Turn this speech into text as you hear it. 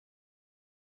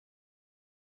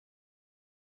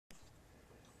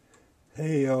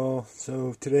Hey y'all,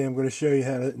 so today I'm going to show you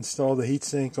how to install the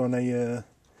heatsink on a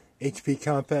HP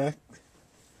Compaq.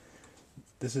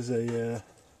 This is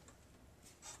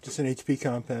just an HP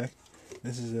Compaq.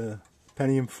 This is a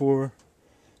Pentium 4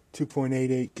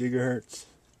 2.88 gigahertz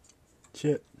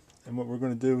chip, and what we're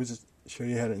going to do is show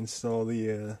you how to install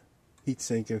the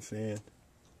heatsink and fan.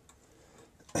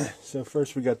 So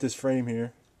first we got this frame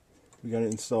here. We got to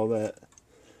install that.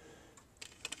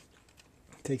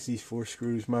 Takes these 4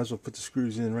 screws. Might as well put the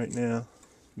screws in right now,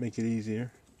 make it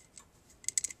easier.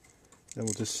 Then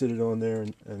we'll just sit it on there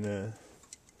and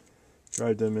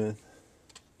drive them in.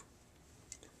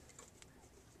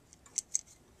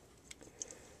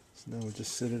 So now we'll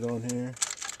just sit it on here.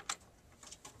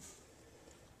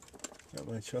 Got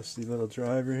my trusty little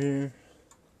driver here.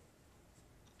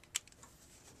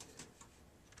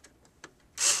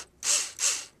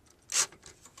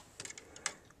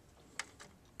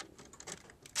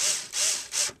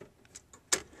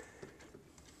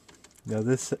 Now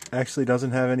this actually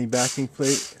doesn't have any backing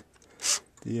plate.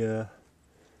 The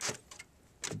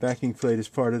backing plate is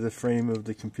part of the frame of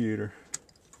the computer.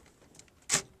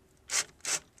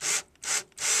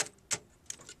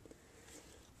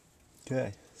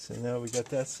 Okay, so now we got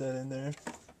that set in there,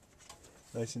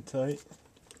 nice and tight.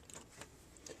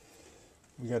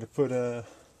 We got to put a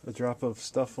drop of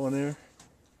stuff on there.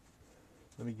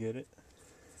 Let me get it.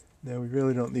 Now we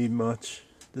really don't need much,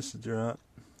 just a drop.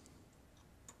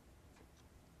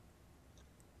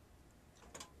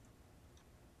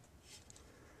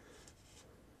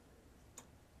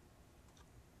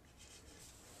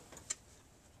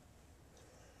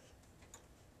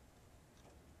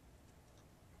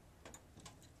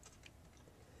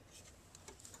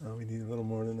 Oh, we need a little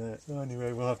more than that. Well,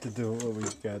 anyway, we'll have to do what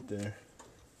we've got there.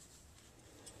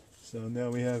 So now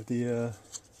we have the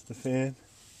fan,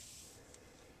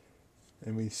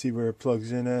 and we see where it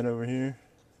plugs in at over here.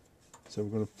 So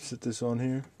we're going to sit this on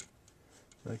here,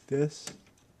 like this.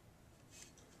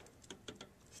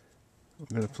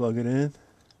 We're going to plug it in.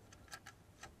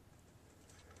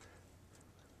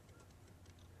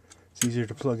 It's easier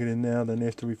to plug it in now than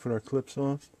after we put our clips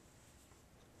on.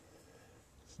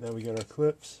 Now we got our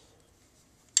clips.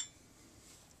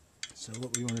 So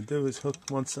what we want to do is hook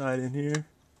one side in here,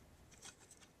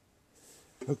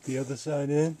 hook the other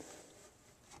side in,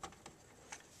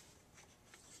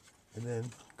 and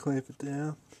then clamp it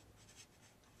down.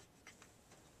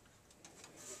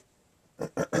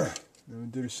 Then we'll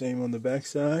do the same on the back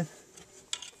side.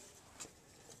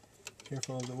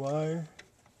 Careful of the wire.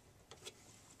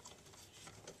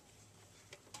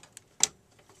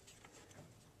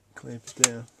 Clamp it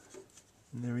down,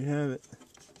 and there we have it.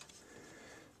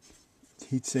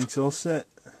 Heatsink's all set.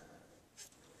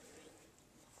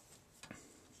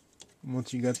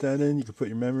 Once you got that in, you can put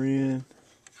your memory in,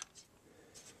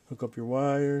 hook up your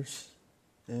wires,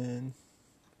 and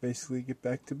basically get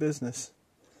back to business.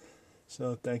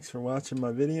 So thanks for watching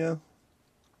my video,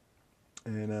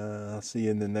 and I'll see you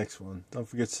in the next one. Don't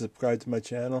forget to subscribe to my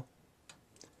channel.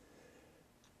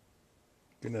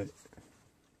 Good night.